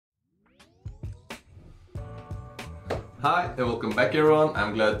Hi and welcome back everyone,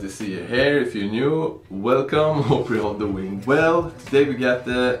 I'm glad to see you here. If you're new, welcome, hope you're all doing well. Today we got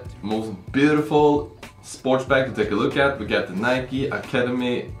the most beautiful sports bag to take a look at. We got the Nike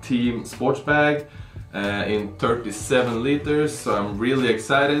Academy Team sports bag in 37 liters, so I'm really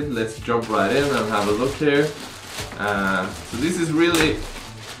excited. Let's jump right in and have a look here. So this is really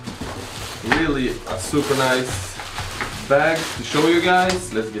a super nice bag to show you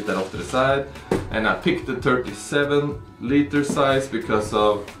guys. Let's get that off to the side. And I picked the 37 liter size because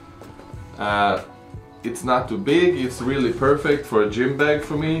of it's not too big. It's really perfect for a gym bag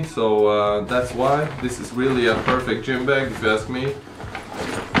for me, so that's why this is really a perfect gym bag if you ask me.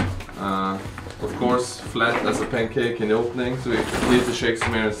 Of course, flat as a pancake in the opening, so you need to shake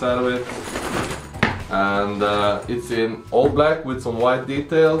some air inside of it. And it's in all black with some white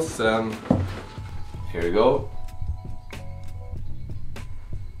details, and here you go.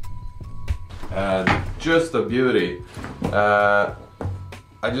 And just a beauty. I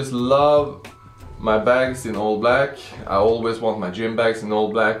just love my bags in all black. I always want my gym bags in all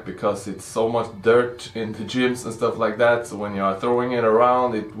black because it's so much dirt in the gyms and stuff like that, so when you are throwing it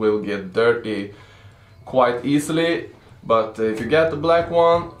around it will get dirty quite easily. But if you get the black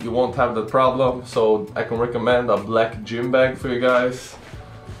one you won't have that problem, so I can recommend a black gym bag for you guys,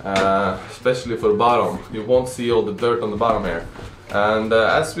 especially for the bottom. You won't see all the dirt on the bottom here. And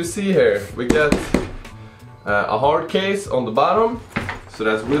as we see here, we get a hard case on the bottom, so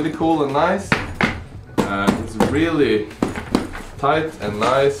that's really cool and nice. It's really tight and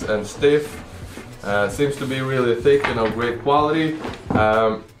nice and stiff. Seems to be really thick and of great quality.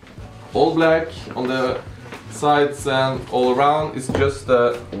 All black on the sides and all around. It's just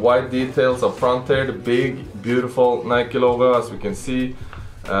the white details up front here, the big beautiful Nike logo as we can see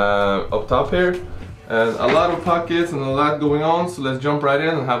up top here. And a lot of pockets and a lot going on, so let's jump right in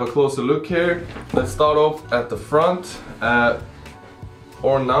and have a closer look here. Let's start off at the front,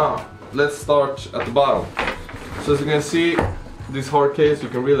 or not. Let's start at the bottom. So as you can see, this hard case, you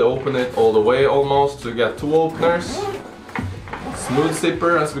can really open it all the way almost. So you got two openers, smooth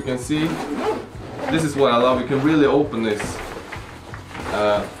zipper as we can see. This is what I love, you can really open this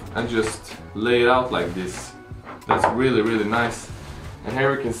and just lay it out like this. That's really nice. And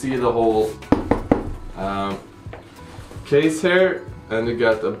here we can see the whole case here, and you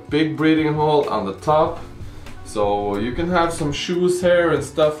got a big breathing hole on the top, so you can have some shoes here and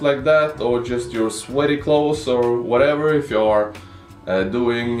stuff like that, or just your sweaty clothes or whatever. If you are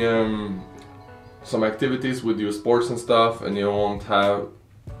doing some activities with your sports and stuff and you won't have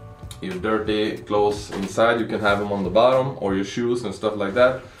your dirty clothes inside, you can have them on the bottom, or your shoes and stuff like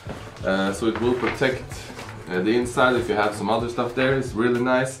that, so it will protect the inside if you have some other stuff there. It's really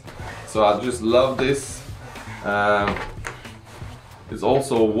nice, so I just love this. It's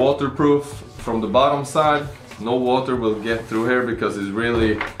also waterproof from the bottom side. No water will get through here because it's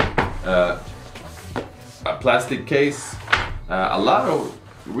really a plastic case. A lot of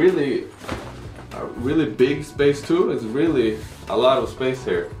really big space too. It's really a lot of space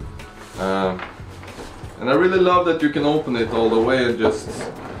here, and I really love that you can open it all the way and just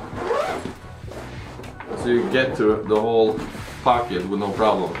so you get to the whole pocket with no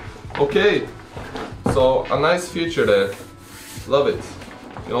problem. Okay, so a nice feature there. Love it.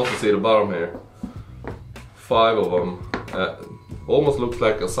 You can also see the bottom here. 5 of them. Almost looks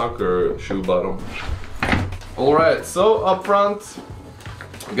like a soccer shoe bottom. Alright, so up front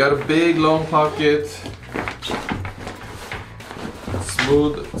we got a big long pocket.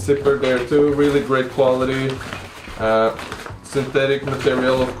 Smooth zipper there too, really great quality. Synthetic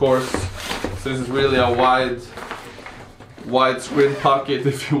material of course. So this is really a wide screen pocket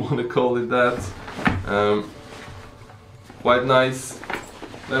if you want to call it that. Quite nice.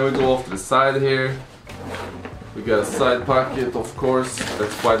 Then we go off to the side here. We got a side pocket, of course,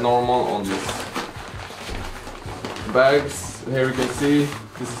 that's quite normal on these bags. Here you can see,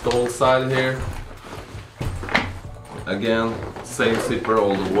 this is the whole side here. Again, same zipper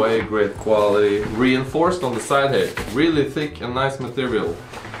all the way, great quality. Reinforced on the side here, really thick and nice material.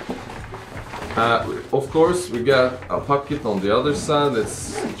 Of course, we got a pocket on the other side.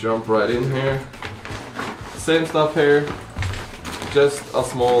 Let's jump right in here. Same stuff here, just a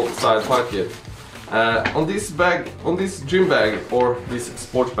small side pocket. On this bag, on this gym bag, or this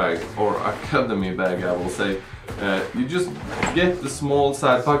sports bag, or academy bag I will say, you just get the small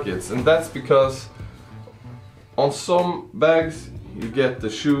side pockets, and that's because on some bags you get the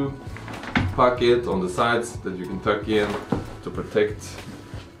shoe pocket on the sides that you can tuck in to protect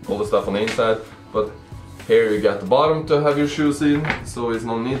all the stuff on the inside, but here you got the bottom to have your shoes in, so there's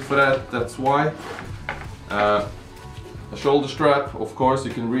no need for that. That's why. A shoulder strap, of course,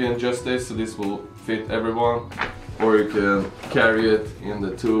 you can readjust this so this will fit everyone. or you can carry it in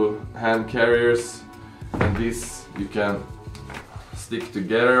the 2 hand carriers, and this you can stick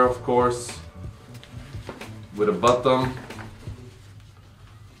together, of course, with a button.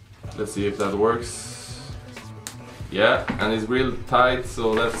 Let's see if that works. Yeah, and it's real tight,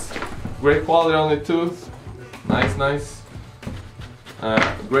 so that's great quality on it too. Nice.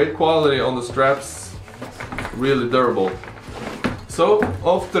 Great quality on the straps, really durable. So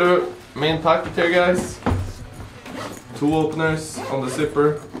off to the main pocket here, guys. 2 openers on the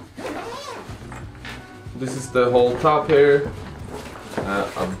zipper. This is the whole top here.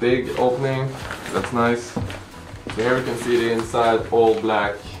 A big opening, that's nice. So here you can see the inside, all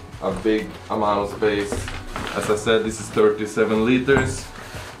black, a big amount of space. As I said, this is 37 liters.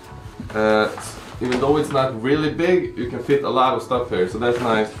 Even though it's not really big, you can fit a lot of stuff here, so that's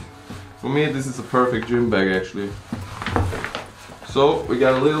nice. For me, this is a perfect gym bag actually. So we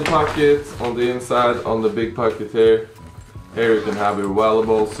got a little pocket on the inside, on the big pocket here. Here you can have your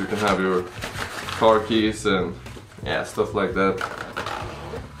valuables, you can have your car keys and yeah, stuff like that.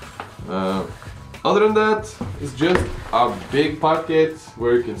 Other than that, it's just a big pocket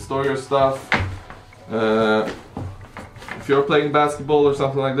where you can store your stuff. If you're playing basketball or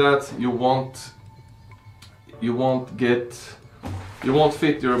something like that, you won't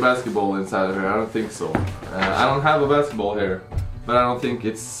fit your basketball inside of here. I don't think so. I don't have a basketball here, but I don't think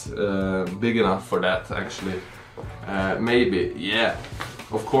it's big enough for that actually. Maybe, yeah,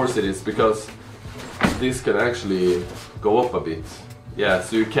 of course it is, because this can actually go up a bit. Yeah,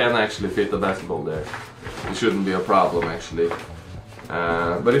 so you can actually fit a basketball there. It shouldn't be a problem actually.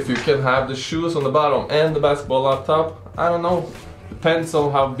 But if you can have the shoes on the bottom and the basketball up top, I don't know. Depends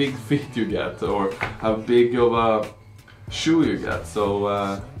on how big feet you get or how big of a shoe you get. So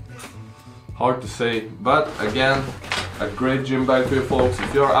hard to say. But again, a great gym bag for you folks.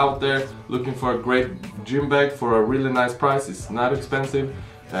 If you're out there looking for a great gym bag for a really nice price, it's not expensive,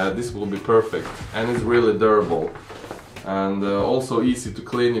 this will be perfect. And it's really durable. And also easy to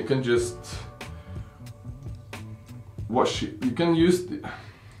clean. You can just wash it. You can use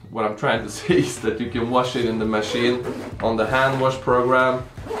what I'm trying to say is that you can wash it in the machine on the hand wash program,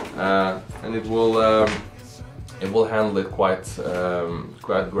 and it will handle it quite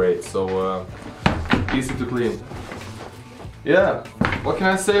great. So easy to clean. Yeah, what can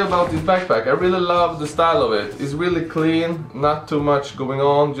I say about this backpack? I really love the style of it. It's really clean, not too much going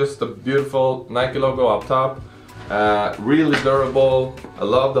on, just a beautiful Nike logo up top. Really durable. I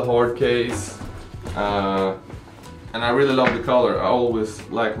love the hard case, and I really love the color. I always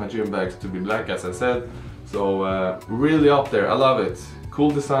like my gym bags to be black, as I said, so really up there. I love it.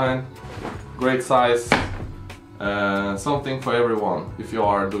 Cool design, great size, something for everyone if you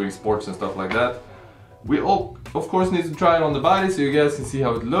are doing sports and stuff like that. We all, of course, need to try it on the body so you guys can see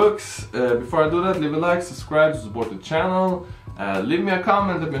how it looks. Before I do that, leave a like, subscribe to support the channel. Leave me a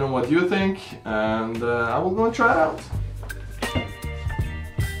comment, let me know what you think, and I will go and try it out.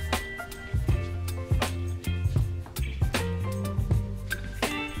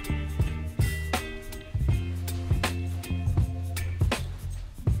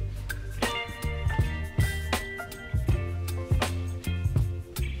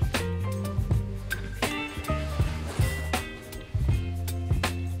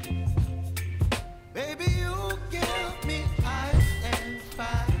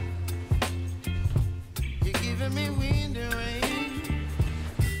 Me wind and rain,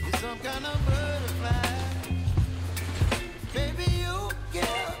 you're some kind of butterfly. Baby, you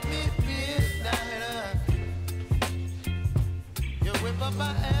give me midnight. You whip up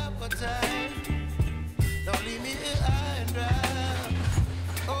my appetite.